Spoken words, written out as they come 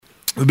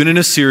We've been in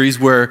a series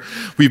where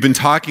we've been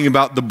talking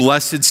about the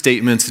blessed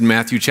statements in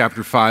Matthew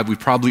chapter 5. We've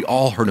probably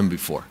all heard them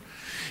before.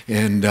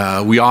 And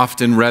we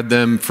often read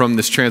them from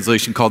this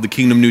translation called the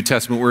Kingdom New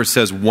Testament, where it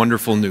says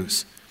wonderful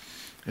news.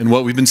 And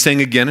what we've been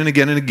saying again and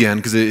again and again,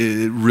 because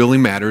it really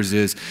matters,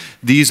 is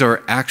these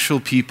are actual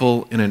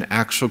people in an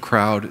actual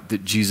crowd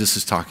that Jesus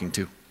is talking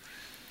to.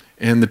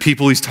 And the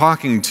people he's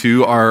talking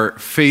to are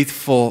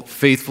faithful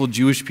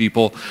Jewish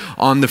people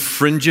on the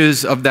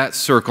fringes of that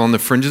circle, on the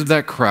fringes of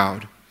that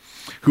crowd,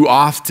 who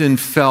often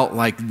felt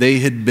like they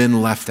had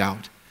been left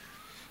out.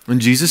 And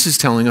Jesus is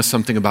telling us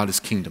something about his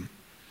kingdom.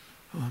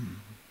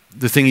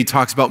 The thing he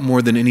talks about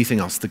more than anything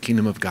else, the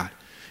kingdom of God.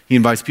 He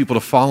invites people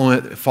to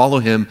follow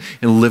him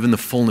and live in the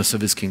fullness of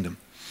his kingdom.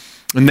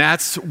 And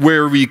that's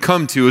where we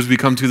come to as we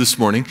come to this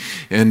morning.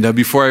 And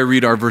before I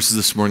read our verses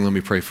this morning, let me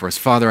pray for us.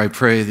 Father, I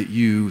pray that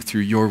you,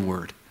 through your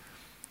word,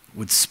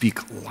 would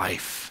speak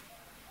life.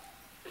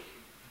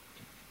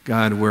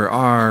 God, where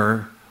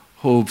our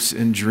hopes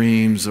and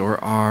dreams or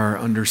our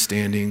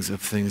understandings of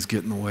things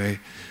get in the way,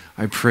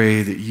 I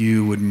pray that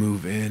you would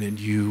move in and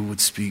you would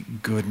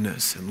speak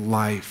goodness and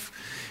life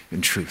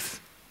and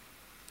truth,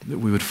 that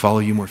we would follow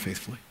you more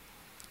faithfully.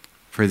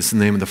 Pray this in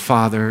the name of the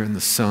Father and the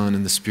Son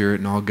and the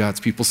Spirit, and all God's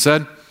people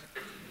said,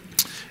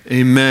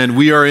 amen.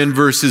 We are in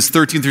verses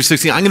 13 through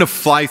 16. I'm going to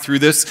fly through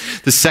this.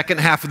 The second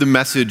half of the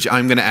message,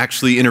 I'm going to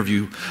actually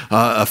interview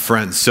a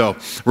friend. So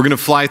we're going to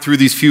fly through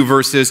these few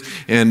verses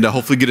and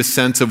hopefully get a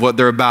sense of what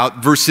they're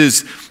about.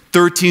 Verses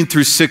 13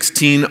 through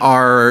 16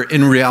 are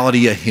in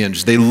reality a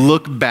hinge. They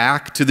look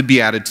back to the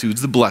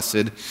Beatitudes, the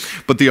blessed,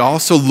 but they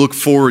also look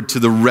forward to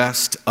the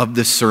rest of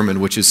this sermon,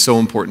 which is so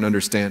important to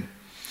understand.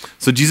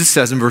 So Jesus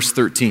says in verse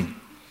 13,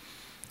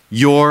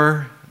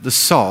 "You're the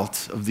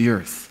salt of the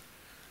earth."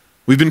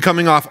 We've been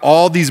coming off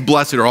all these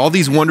blessed or all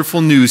these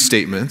wonderful news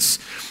statements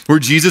where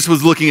Jesus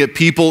was looking at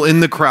people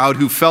in the crowd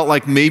who felt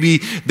like maybe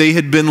they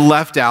had been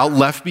left out,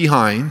 left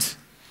behind.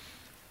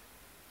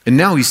 And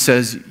now he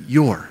says,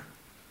 "You're."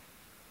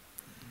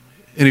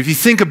 And if you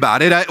think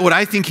about it, what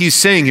I think he's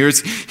saying here is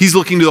he's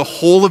looking to the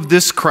whole of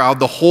this crowd,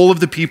 the whole of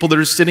the people that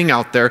are sitting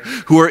out there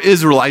who are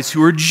Israelites,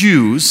 who are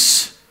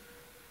Jews.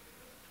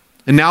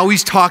 And now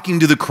he's talking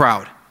to the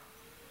crowd.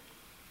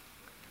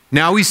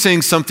 Now he's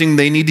saying something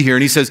they need to hear.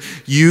 And he says,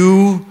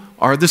 you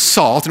are the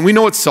salt. And we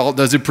know what salt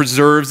does. It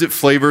preserves, it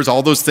flavors,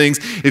 all those things.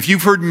 If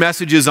you've heard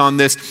messages on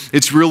this,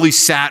 it's really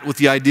sat with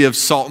the idea of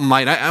salt and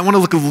light. I want to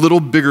look at a little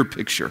bigger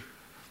picture.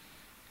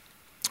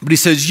 But he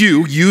says,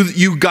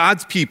 you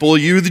God's people,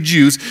 you the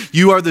Jews,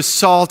 you are the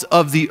salt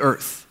of the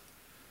earth.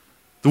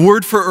 The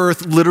word for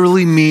earth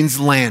literally means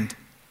land.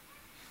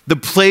 The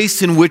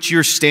place in which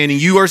you're standing.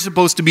 You are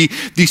supposed to be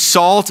the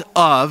salt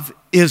of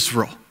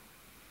Israel.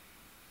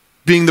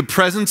 Being the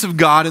presence of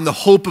God and the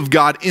hope of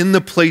God in the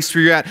place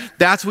where you're at.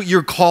 That's what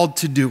you're called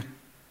to do. And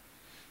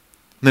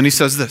then he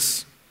says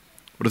this,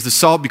 "But if the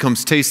salt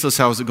becomes tasteless,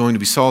 how is it going to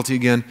be salty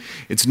again?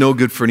 It's no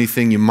good for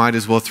anything. You might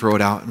as well throw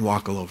it out and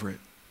walk all over it."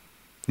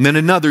 And then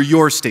another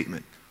your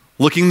statement.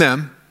 Looking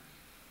them,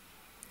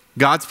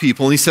 God's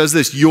people, and he says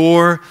this,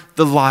 "You're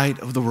the light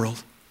of the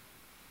world."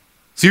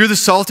 So you're the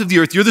salt of the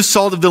earth. You're the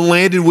salt of the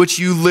land in which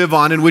you live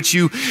on, in which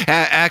you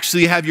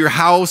actually have your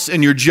house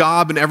and your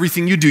job and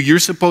everything you do. You're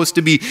supposed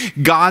to be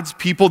God's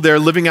people there,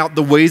 living out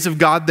the ways of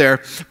God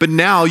there. But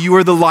now you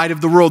are the light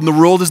of the world, and the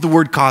world is the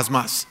word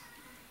cosmos.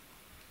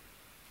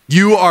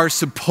 You are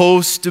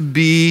supposed to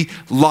be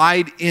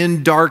light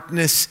in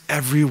darkness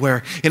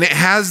everywhere. And it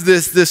has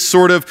this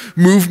sort of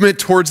movement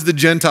towards the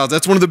Gentiles.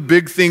 That's one of the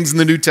big things in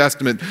the New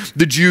Testament.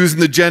 The Jews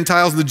and the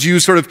Gentiles, the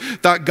Jews sort of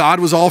thought God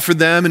was all for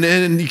them,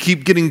 and you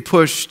keep getting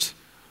pushed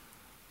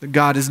that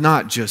God is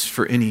not just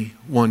for any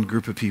one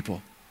group of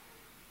people.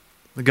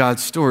 The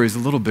God's story is a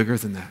little bigger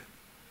than that.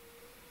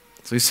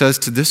 So he says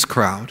to this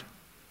crowd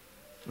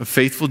of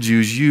faithful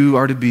Jews, you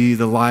are to be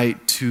the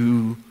light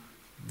to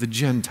the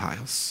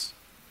Gentiles.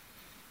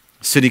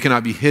 A city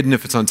cannot be hidden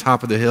if it's on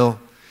top of the hill.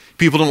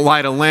 People don't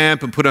light a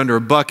lamp and put it under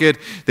a bucket.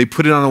 They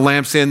put it on a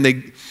lampstand,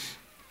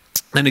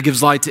 and it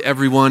gives light to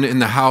everyone in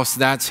the house.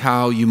 That's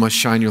how you must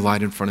shine your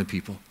light in front of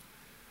people.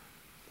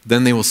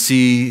 Then they will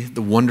see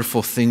the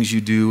wonderful things you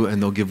do,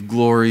 and they'll give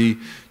glory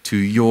to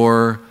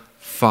your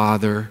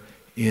Father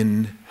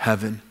in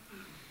heaven.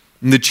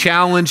 And the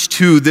challenge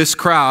to this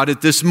crowd at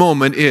this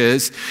moment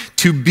is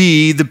to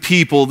be the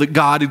people that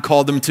God had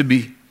called them to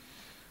be.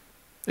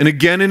 And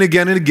again and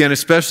again and again,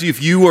 especially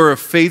if you are a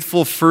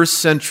faithful first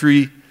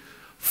century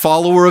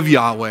follower of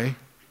Yahweh,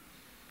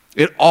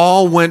 it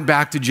all went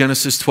back to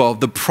Genesis 12,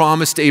 the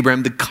promise to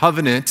Abraham, the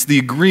covenant, the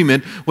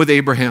agreement with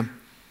Abraham.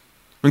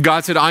 When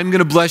God said, I'm going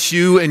to bless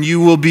you and you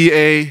will be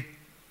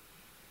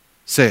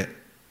say it,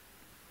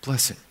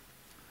 blessing.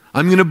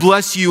 I'm going to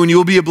bless you and you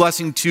will be a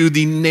blessing to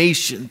the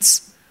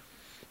nations.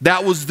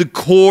 That was the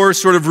core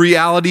sort of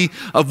reality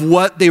of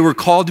what they were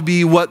called to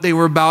be, what they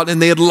were about, and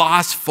they had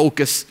lost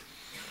focus.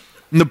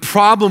 And the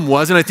problem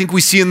was, and I think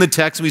we see in the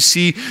text, we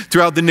see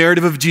throughout the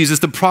narrative of Jesus,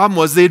 the problem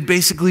was they had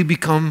basically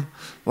become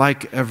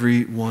like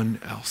everyone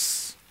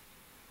else.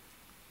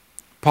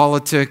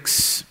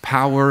 Politics,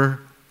 power,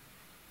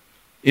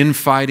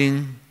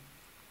 infighting,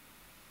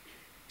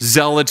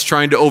 zealots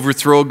trying to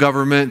overthrow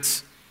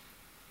government.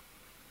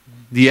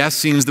 The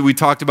Essenes that we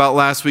talked about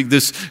last week,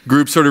 this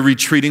group sort of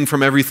retreating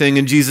from everything,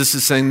 and Jesus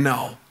is saying,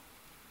 no,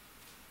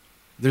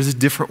 there's a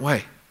different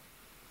way.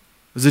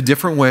 There's a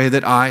different way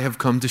that I have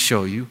come to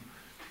show you.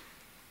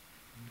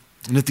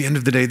 And at the end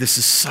of the day, this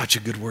is such a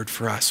good word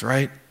for us,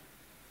 right?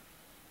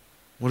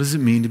 What does it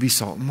mean to be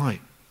salt and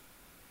light?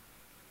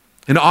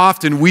 And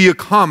often we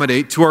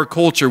accommodate to our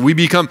culture. We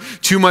become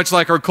too much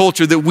like our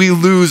culture that we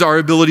lose our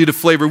ability to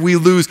flavor. We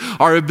lose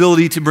our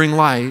ability to bring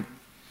light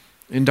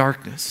in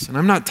darkness. And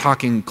I'm not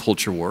talking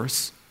culture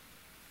wars.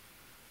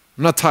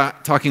 I'm not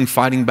talking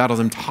fighting battles.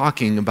 I'm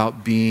talking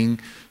about being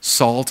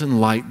salt and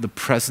light, the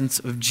presence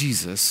of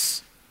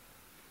Jesus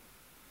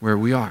where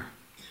we are.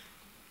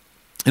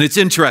 And it's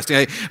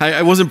interesting.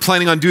 I wasn't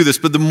planning on doing this,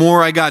 but the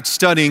more I got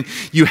studying,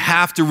 you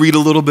have to read a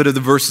little bit of the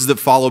verses that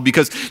follow,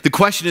 because the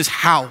question is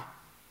how?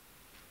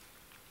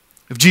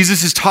 If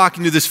Jesus is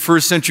talking to this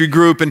first century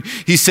group and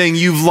he's saying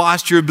you've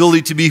lost your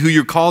ability to be who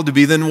you're called to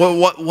be, then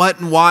what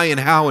and why and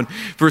how? And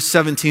verse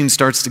 17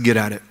 starts to get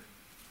at it.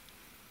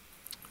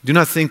 Do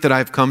not think that I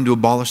have come to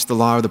abolish the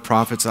law or the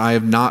prophets. I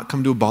have not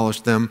come to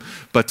abolish them,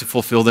 but to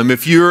fulfill them.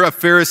 If you're a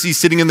Pharisee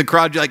sitting in the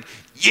crowd, you're like,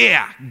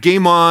 yeah,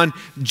 game on.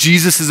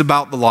 Jesus is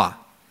about the law.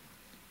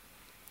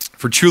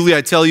 For truly I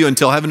tell you,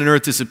 until heaven and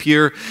earth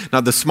disappear,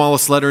 not the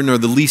smallest letter nor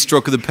the least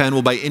stroke of the pen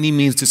will by any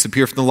means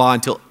disappear from the law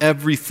until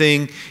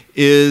everything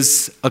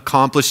is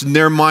accomplished. In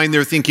their mind,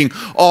 they're thinking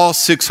all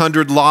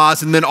 600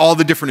 laws and then all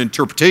the different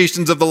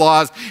interpretations of the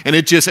laws. And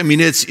it just,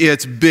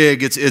 it's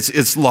big,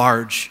 it's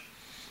large.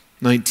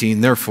 19,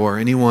 therefore,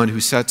 anyone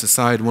who sets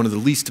aside one of the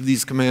least of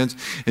these commands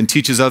and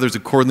teaches others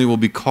accordingly will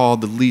be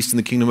called the least in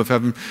the kingdom of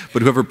heaven.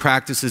 But whoever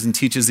practices and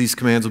teaches these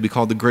commands will be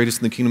called the greatest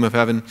in the kingdom of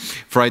heaven.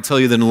 For I tell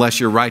you that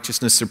unless your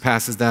righteousness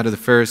surpasses that of the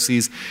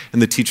Pharisees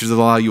and the teachers of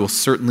the law, you will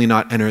certainly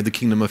not enter the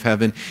kingdom of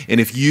heaven. And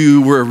if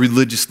you were a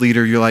religious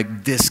leader, you're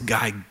like, this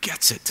guy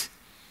gets it.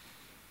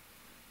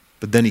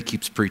 But then he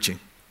keeps preaching.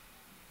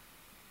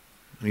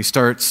 And he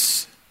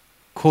starts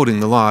quoting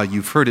the law.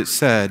 You've heard it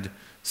said,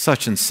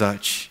 such and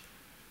such.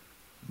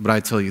 But I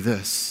tell you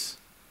this.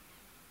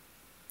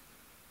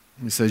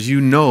 He says, you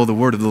know the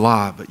word of the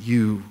law, but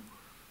you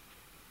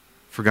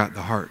forgot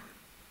the heart.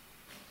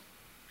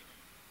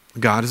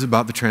 God is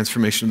about the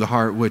transformation of the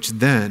heart, which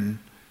then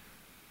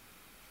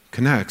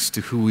connects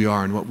to who we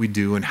are and what we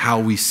do and how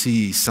we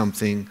see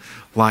something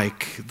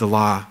like the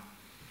law.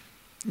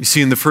 You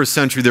see, in the first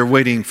century, they're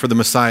waiting for the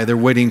Messiah. They're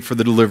waiting for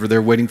the deliverer.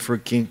 They're waiting for a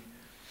king.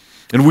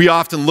 And we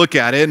often look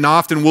at it, and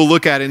often we'll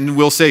look at it and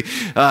we'll say,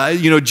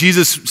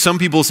 Jesus, some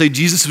people say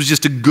Jesus was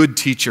just a good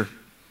teacher.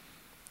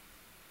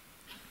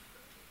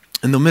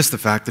 And they'll miss the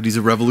fact that he's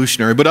a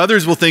revolutionary. But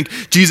others will think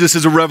Jesus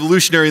is a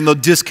revolutionary, and they'll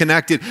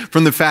disconnect it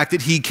from the fact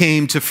that he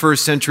came to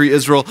first century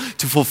Israel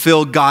to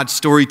fulfill God's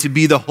story, to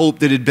be the hope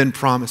that had been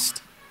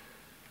promised.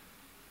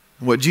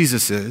 And what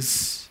Jesus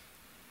is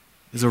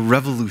a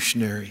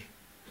revolutionary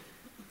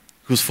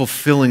who's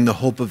fulfilling the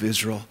hope of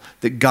Israel,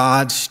 that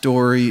God's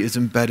story is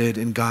embedded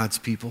in God's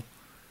people.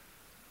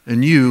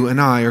 And you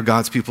and I are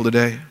God's people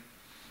today.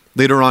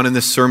 Later on in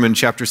this sermon,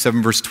 chapter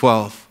 7, verse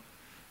 12,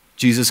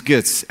 Jesus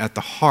gets at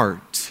the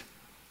heart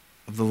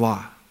of the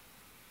law.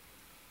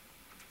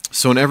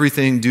 So in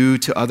everything, do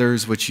to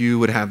others what you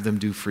would have them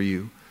do for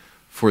you,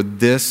 for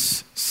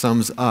this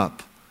sums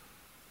up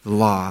the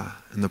law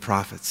and the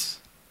prophets.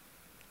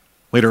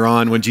 Later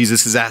on, when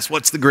Jesus is asked,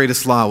 what's the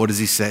greatest law? What does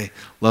he say?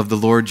 Love the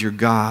Lord your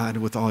God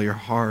with all your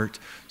heart,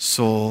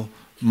 soul,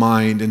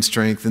 mind, and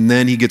strength. And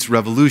then he gets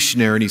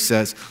revolutionary and he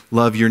says,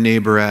 love your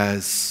neighbor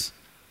as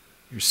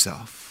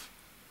yourself.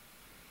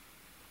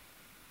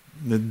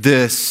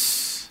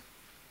 This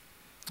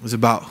is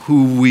about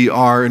who we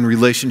are in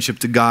relationship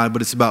to God,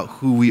 but it's about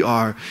who we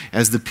are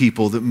as the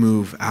people that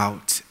move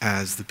out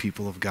as the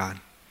people of God.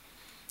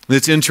 And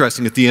it's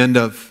interesting, at the end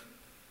of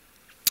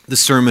the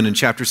sermon in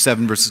chapter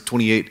 7, verses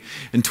 28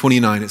 and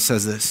 29, it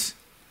says this.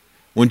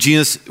 When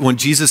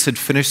Jesus had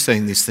finished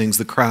saying these things,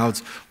 the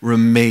crowds were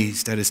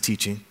amazed at his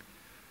teaching,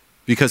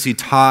 because he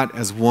taught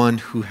as one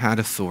who had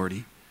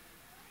authority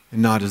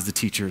and not as the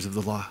teachers of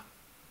the law.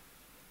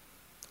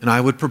 And I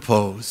would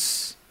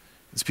propose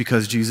it's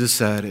because Jesus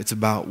said it's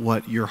about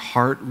what your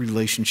heart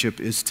relationship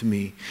is to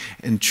me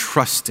and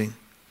trusting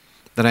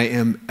that I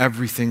am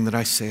everything that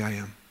I say I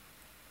am.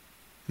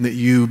 And that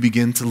you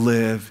begin to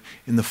live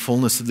in the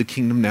fullness of the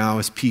kingdom now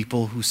as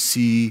people who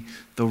see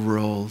the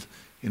world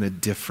in a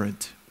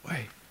different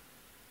way.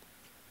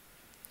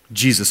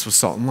 Jesus was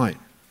salt and light,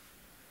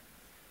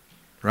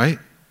 right?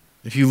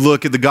 If you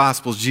look at the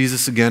Gospels,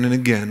 Jesus again and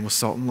again was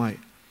salt and light,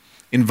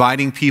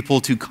 inviting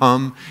people to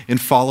come and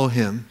follow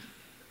him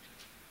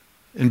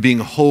and being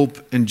hope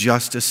and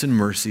justice and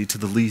mercy to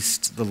the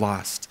least, the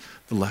lost,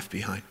 the left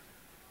behind.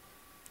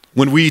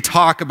 When we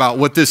talk about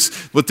what this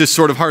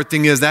sort of heart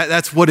thing is,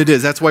 that's what it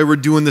is. That's why we're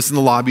doing this in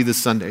the lobby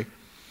this Sunday,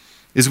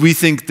 is we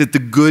think that the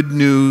good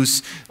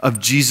news of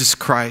Jesus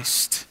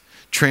Christ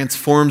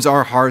transforms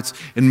our hearts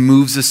and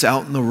moves us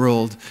out in the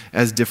world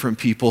as different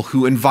people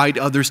who invite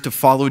others to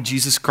follow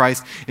Jesus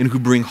Christ and who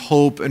bring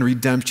hope and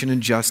redemption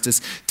and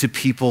justice to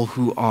people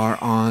who are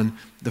on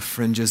the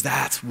fringes.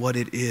 That's what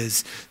it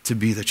is to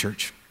be the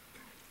church.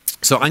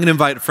 So I'm going to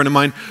invite a friend of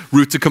mine,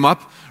 Ruth, to come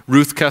up.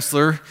 Ruth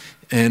Kessler,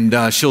 and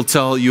she'll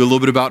tell you a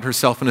little bit about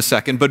herself in a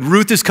second. But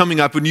Ruth is coming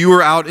up. When you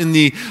were out in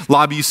the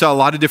lobby, you saw a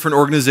lot of different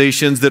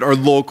organizations that are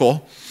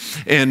local.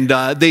 And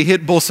they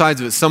hit both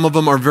sides of it. Some of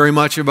them are very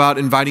much about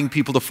inviting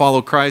people to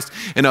follow Christ,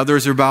 and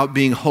others are about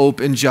being hope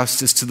and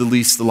justice to the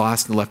least, the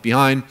lost, and the left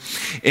behind.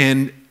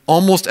 And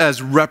almost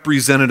as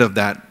representative,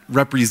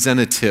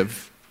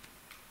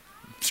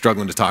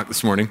 struggling to talk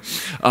this morning,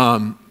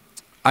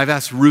 I've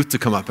asked Ruth to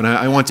come up, and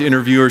I want to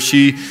interview her.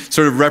 She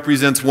sort of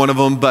represents one of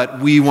them,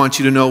 but we want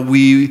you to know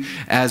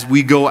as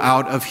we go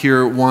out of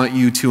here, want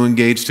you to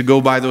engage, to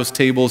go by those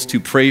tables, to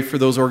pray for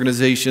those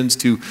organizations,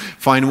 to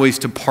find ways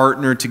to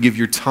partner, to give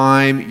your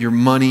time, your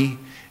money,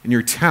 and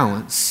your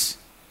talents.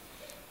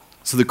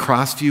 So the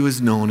Crossview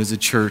is known as a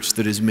church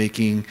that is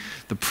making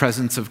the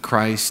presence of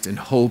Christ and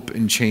hope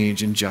and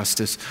change and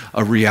justice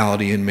a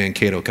reality in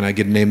Mankato. Can I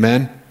get an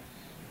amen?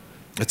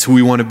 That's who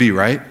we want to be,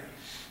 right?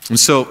 And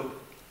so,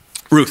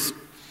 Ruth,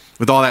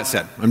 with all that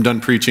said, I'm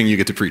done preaching. You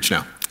get to preach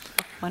now.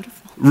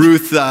 Wonderful.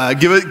 Ruth,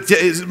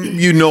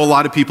 you know a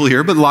lot of people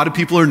here, but a lot of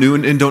people are new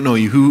and don't know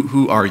you.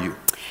 Who are you?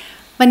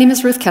 My name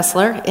is Ruth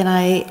Kessler, and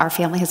our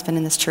family has been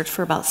in this church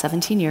for about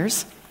 17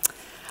 years.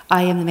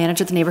 I am the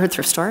manager of the neighborhood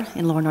thrift store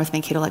in Lower North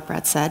Mankato, like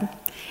Brad said.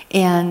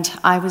 And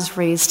I was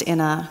raised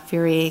in a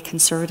very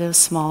conservative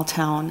small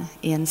town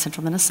in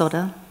central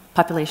Minnesota,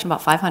 population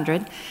about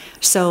 500.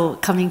 So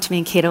coming to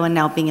Mankato and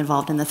now being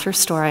involved in the thrift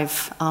store,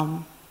 I've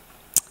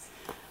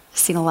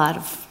seen a lot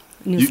of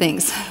new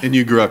things. And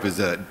you grew up as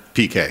a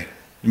PK.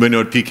 Anybody know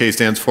what PK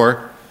stands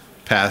for?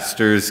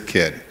 Pastor's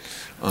kid.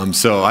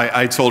 So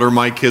I told her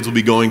my kids will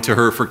be going to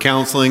her for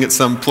counseling at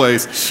some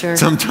place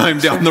sometime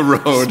down the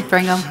road. Just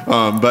bring them.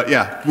 But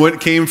yeah, what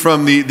came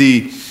from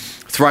the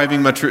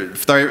thriving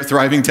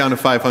town of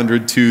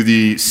 500 to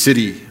the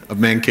city of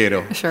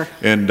Mankato. Sure.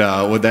 And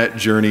what that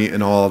journey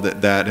and all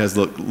that has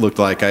looked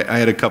like. I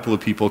had a couple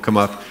of people come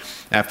up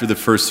after the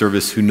first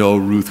service who know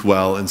Ruth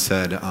well and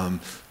said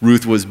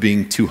Ruth was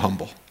being too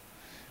humble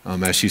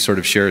as she sort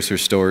of shares her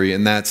story.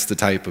 And that's the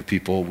type of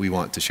people we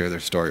want to share their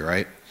story,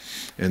 right?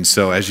 And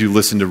so as you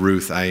listen to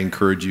Ruth, I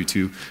encourage you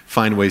to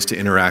find ways to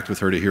interact with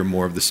her to hear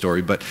more of the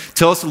story. But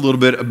tell us a little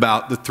bit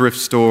about the thrift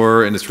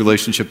store and its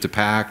relationship to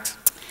PACT.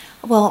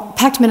 Well,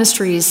 PACT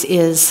Ministries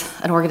is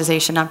an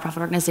organization,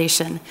 nonprofit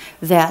organization,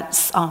 that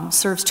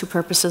serves two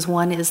purposes.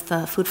 One is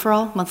the Food for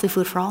All, monthly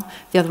Food for All.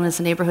 The other one is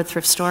the neighborhood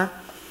thrift store.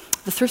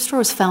 The thrift store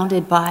was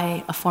founded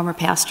by a former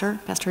pastor,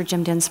 Pastor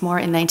Jim Dinsmore,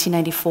 in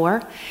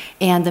 1994,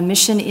 and the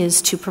mission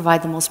is to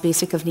provide the most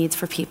basic of needs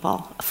for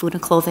people, food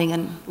and clothing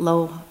and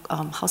low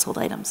household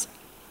items.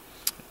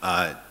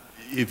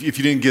 If you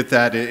didn't get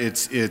that,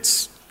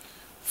 it's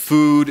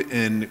food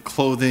and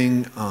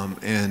clothing,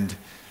 and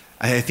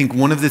I think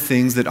one of the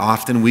things that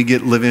often we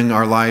get living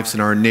our lives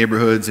in our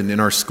neighborhoods and in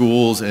our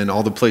schools and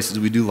all the places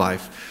we do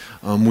life,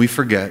 we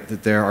forget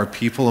that there are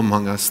people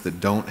among us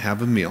that don't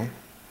have a meal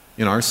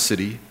in our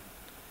city,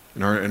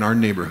 in our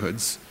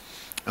neighborhoods.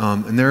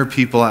 And there are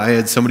people, I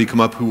had somebody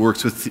come up who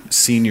works with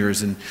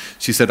seniors, and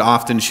she said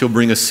often she'll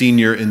bring a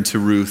senior into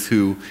Ruth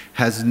who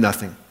has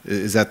nothing,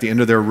 is at the end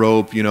of their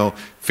rope,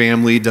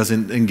 family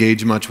doesn't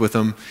engage much with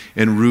them,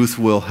 and Ruth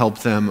will help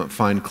them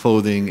find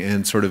clothing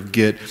and sort of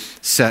get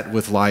set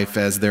with life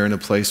as they're in a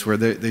place where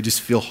they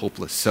just feel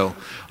hopeless. So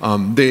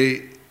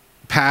they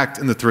PACT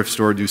and the thrift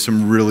store do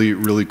some really,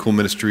 really cool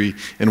ministry,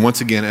 and once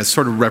again, as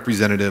sort of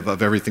representative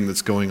of everything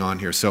that's going on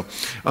here. So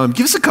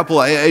give us a couple.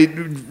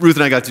 Ruth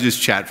and I got to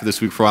just chat for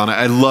this week for a while, and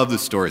I love the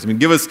stories.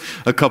 Give us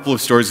a couple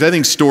of stories. I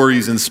think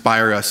stories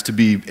inspire us to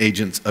be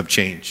agents of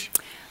change.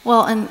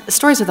 Well, and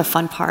stories are the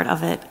fun part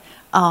of it.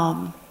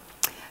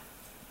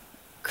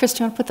 Chris,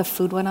 do you want to put the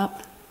food one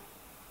up?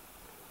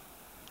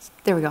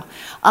 There we go.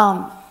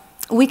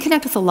 We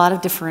connect with a lot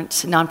of different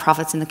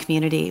nonprofits in the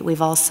community.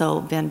 We've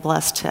also been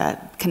blessed to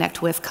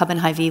connect with Cub and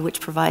Hy-Vee,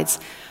 which provides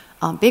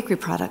bakery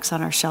products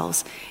on our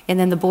shelves. And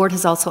then the board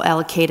has also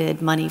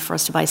allocated money for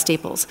us to buy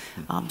staples,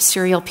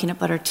 cereal, peanut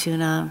butter,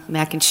 tuna,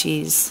 mac and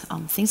cheese,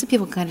 things that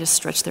people can kind of just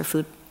stretch their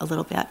food a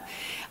little bit.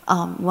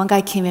 One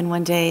guy came in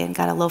one day and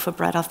got a loaf of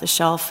bread off the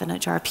shelf and a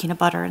jar of peanut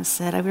butter and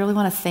said, "I really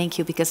want to thank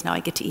you because now I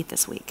get to eat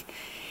this week."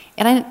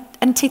 And I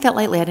didn't take that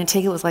lightly. I didn't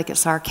take it was like a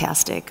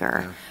sarcastic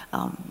or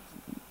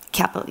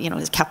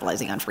is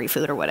capitalizing on free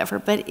food or whatever,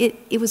 but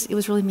it was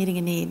really meeting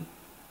a need.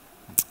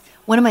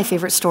 One of my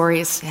favorite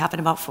stories happened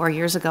about 4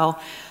 years ago.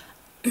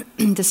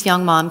 This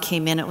young mom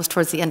came in, it was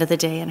towards the end of the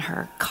day, and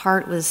her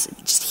cart was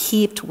just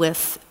heaped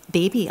with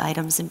baby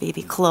items and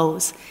baby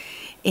clothes.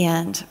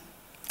 And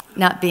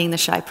not being the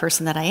shy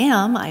person that I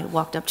am, I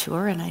walked up to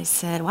her and I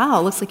said, "Wow,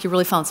 it looks like you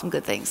really found some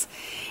good things."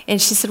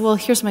 And she said, "Well,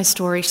 here's my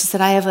story." She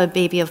said, "I have a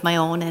baby of my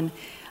own, and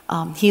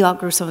he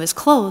outgrew some of his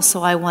clothes,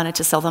 so I wanted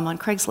to sell them on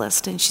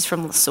Craigslist." And she's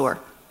from Le Sueur.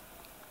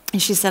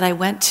 And she said, "I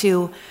went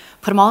to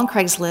put them all on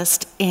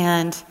Craigslist,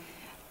 and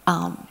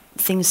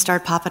things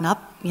started popping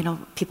up,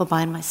 people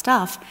buying my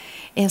stuff.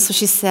 And so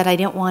she said, I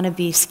didn't want to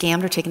be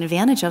scammed or taken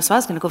advantage of, so I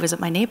was going to go visit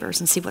my neighbors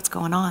and see what's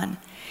going on.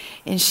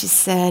 And she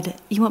said,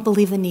 you won't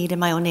believe the need in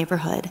my own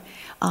neighborhood.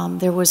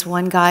 There was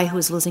one guy who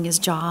was losing his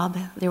job.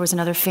 There was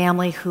another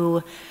family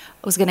who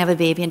was going to have a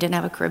baby and didn't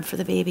have a crib for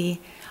the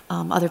baby.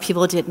 Other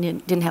people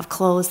didn't have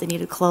clothes. They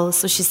needed clothes.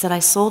 So she said, I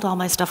sold all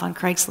my stuff on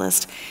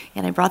Craigslist,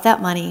 and I brought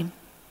that money,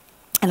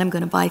 and I'm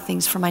going to buy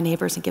things for my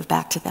neighbors and give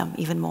back to them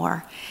even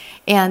more.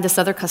 And this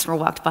other customer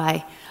walked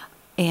by,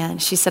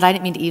 and she said, I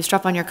didn't mean to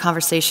eavesdrop on your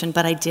conversation,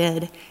 but I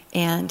did,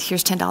 and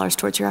here's $10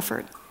 towards your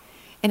effort.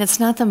 And it's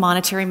not the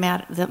monetary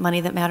the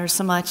money that matters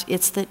so much.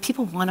 It's that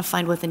people want to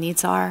find what the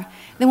needs are.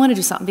 They want to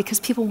do something because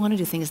people want to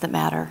do things that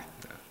matter.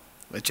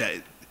 That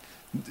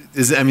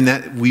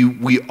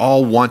we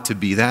all want to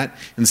be that,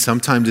 and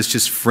sometimes it's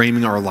just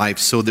framing our life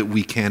so that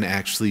we can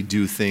actually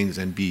do things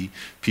and be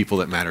people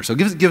that matter. So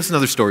give us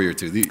another story or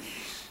two.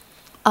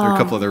 There are a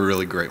couple other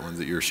really great ones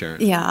that you were sharing.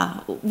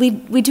 Yeah, we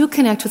do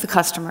connect with the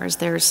customers.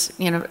 There's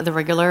the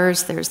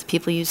regulars, there's the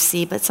people you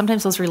see, but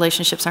sometimes those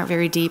relationships aren't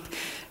very deep,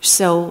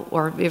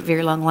 or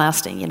very long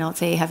lasting.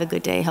 Say have a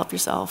good day, help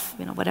yourself,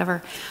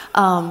 whatever.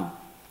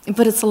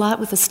 But it's a lot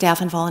with the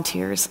staff and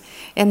volunteers.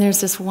 And there's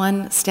this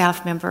one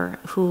staff member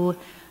who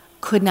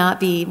could not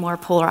be more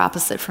polar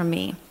opposite from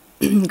me.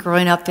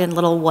 Growing up in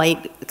little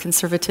white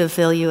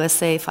Conservativeville,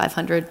 USA,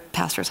 500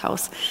 pastor's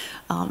house.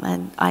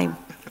 And I'm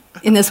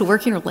in this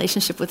working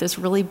relationship with this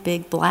really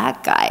big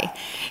black guy.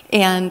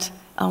 And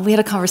we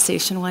had a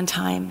conversation one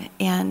time,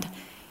 and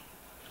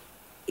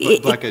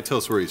Black guy, tell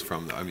us where he's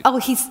from, though.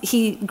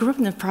 He grew up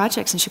in the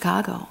projects in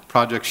Chicago.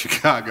 Project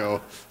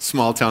Chicago,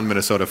 small town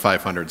Minnesota,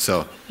 500.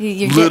 So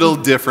little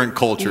different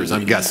cultures,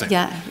 I'm guessing.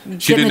 Yeah.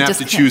 She didn't have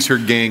to choose her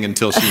gang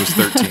until she was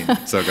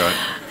 13. So go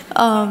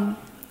ahead.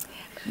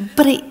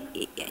 But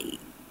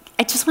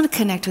I just want to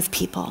connect with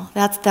people.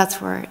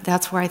 That's where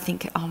I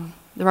think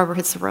the rubber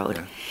hits the road.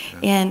 Yeah.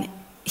 And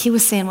he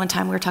was saying one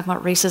time, we were talking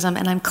about racism,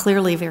 and I'm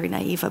clearly very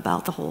naive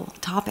about the whole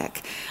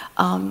topic.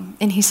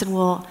 And he said,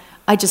 well,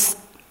 I just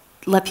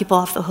let people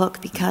off the hook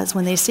because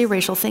when they say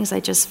racial things, I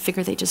just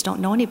figure they just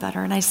don't know any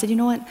better. And I said, you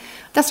know what?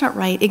 That's not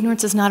right.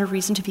 Ignorance is not a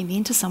reason to be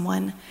mean to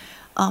someone.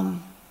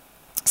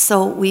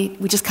 So we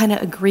just kind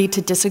of agreed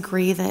to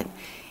disagree that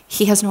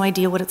he has no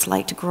idea what it's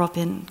like to grow up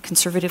in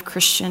conservative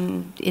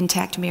Christian,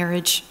 intact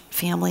marriage,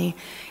 family,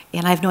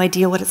 and I have no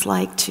idea what it's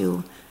like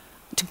to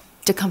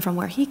come from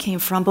where he came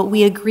from. But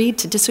we agreed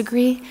to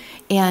disagree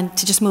and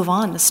to just move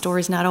on. The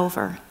story's not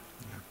over.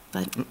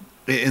 But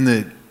in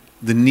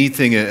the neat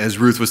thing, as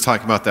Ruth was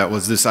talking about, that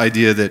was this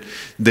idea that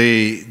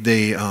they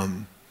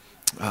in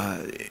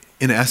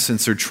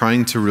essence, are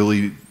trying to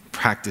really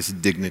practice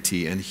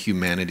dignity and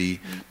humanity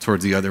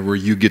towards the other, where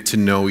you get to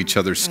know each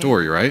other's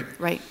story, right?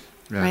 Right,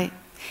 yeah. Right.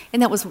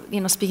 And that was,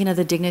 speaking of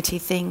the dignity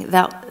thing,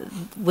 that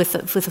with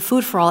the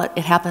Food for All, it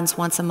happens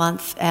once a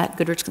month at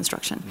Goodrich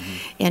Construction.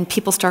 Mm-hmm. And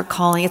people start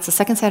calling, it's the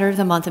second Saturday of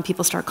the month, and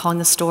people start calling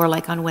the store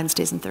like on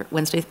Wednesdays and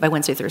Thursday,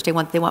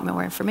 they want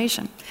more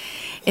information.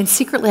 And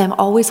secretly, I'm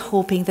always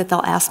hoping that they'll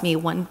ask me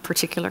one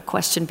particular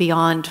question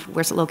beyond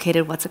where's it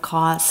located, what's it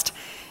cost,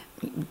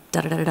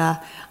 da-da-da-da-da.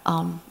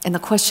 And the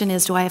question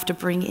is, do I have to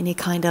bring any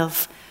kind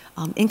of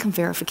income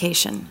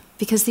verification?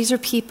 Because these are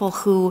people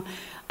who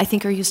I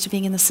think are used to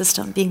being in the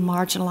system, being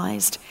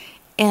marginalized.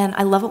 And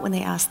I love it when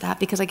they ask that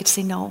because I get to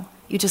say, no,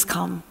 you just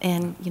come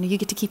and you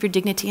get to keep your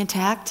dignity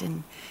intact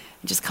and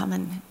just come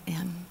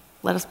and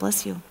let us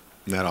bless you.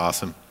 Isn't that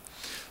awesome?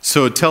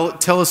 So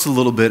tell us a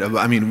little bit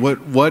about,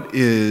 what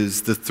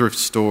is the thrift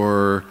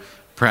store,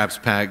 perhaps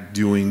PAC,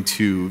 doing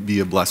to be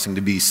a blessing,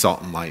 to be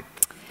salt and light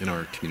in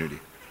our community?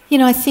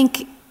 I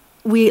think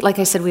like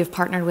I said, we have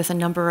partnered with a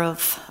number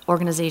of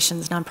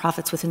organizations,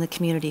 nonprofits within the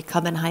community,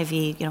 Cub and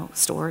Hy-Vee,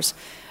 stores.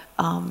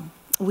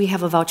 We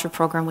have a voucher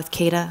program with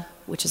CADA,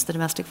 which is the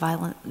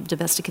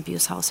domestic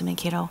abuse house in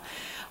Mankato.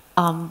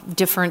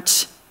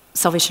 Different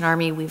Salvation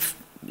Army,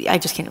 I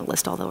just can't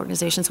list all the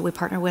organizations that we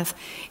partner with.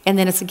 And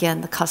then it's,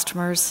 again, the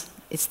customers,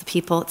 it's the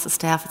people, it's the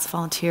staff, it's the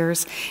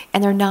volunteers.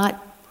 And they're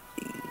not,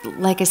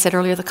 like I said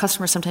earlier, the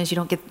customers, sometimes you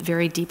don't get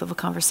very deep of a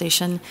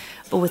conversation.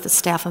 But with the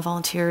staff and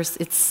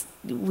volunteers,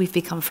 we've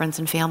become friends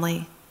and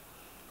family.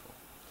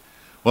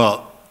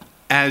 Well,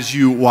 as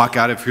you walk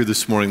out of here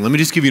this morning, let me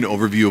just give you an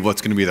overview of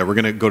what's going to be there. We're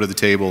going to go to the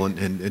table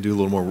and do a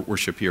little more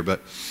worship here.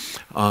 But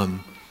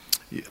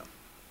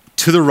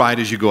to the right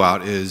as you go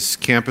out is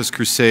Campus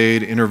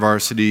Crusade,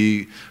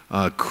 InterVarsity,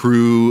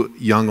 Cru,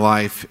 Young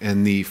Life,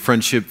 and the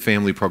Friendship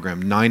Family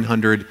Program.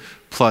 900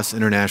 plus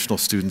international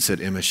students at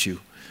MSU.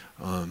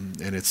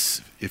 And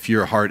if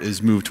your heart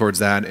is moved towards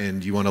that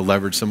and you want to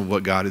leverage some of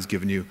what God has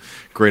given you,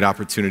 great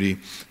opportunity.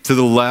 To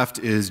the left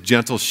is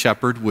Gentle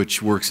Shepherd,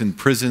 which works in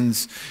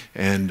prisons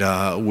and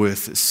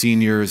with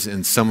seniors,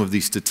 and some of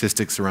these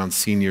statistics around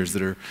seniors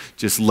that are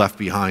just left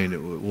behind, it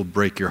will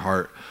break your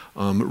heart.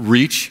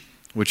 Reach,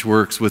 which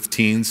works with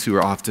teens who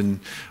are often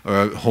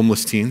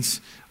homeless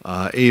teens.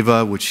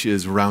 Ava, which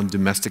is around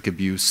domestic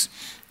abuse,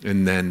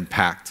 and then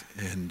PACT.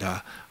 And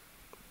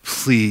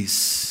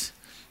please,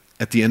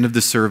 at the end of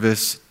the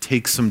service,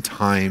 take some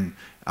time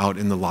out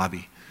in the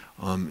lobby.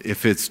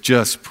 If it's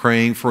just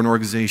praying for an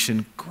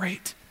organization,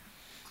 great.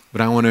 But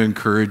I want to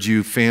encourage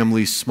you,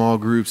 families, small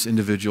groups,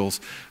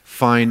 individuals,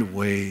 find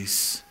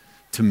ways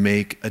to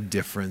make a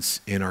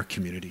difference in our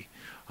community.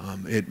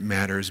 It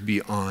matters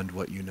beyond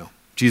what you know.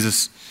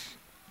 Jesus,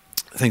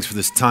 thanks for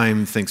this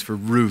time. Thanks for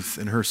Ruth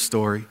and her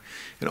story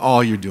and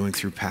all you're doing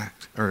through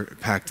Pact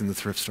and the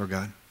thrift store,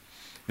 God.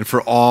 And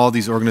for all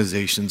these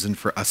organizations and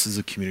for us as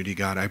a community,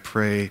 God, I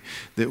pray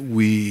that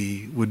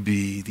we would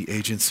be the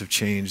agents of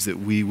change, that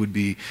we would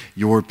be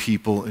your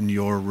people and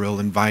your will,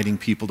 inviting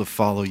people to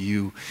follow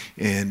you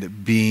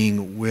and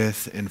being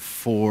with and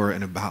for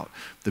and about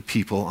the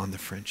people on the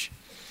fringe.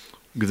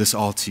 I give this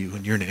all to you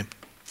in your name.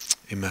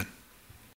 Amen.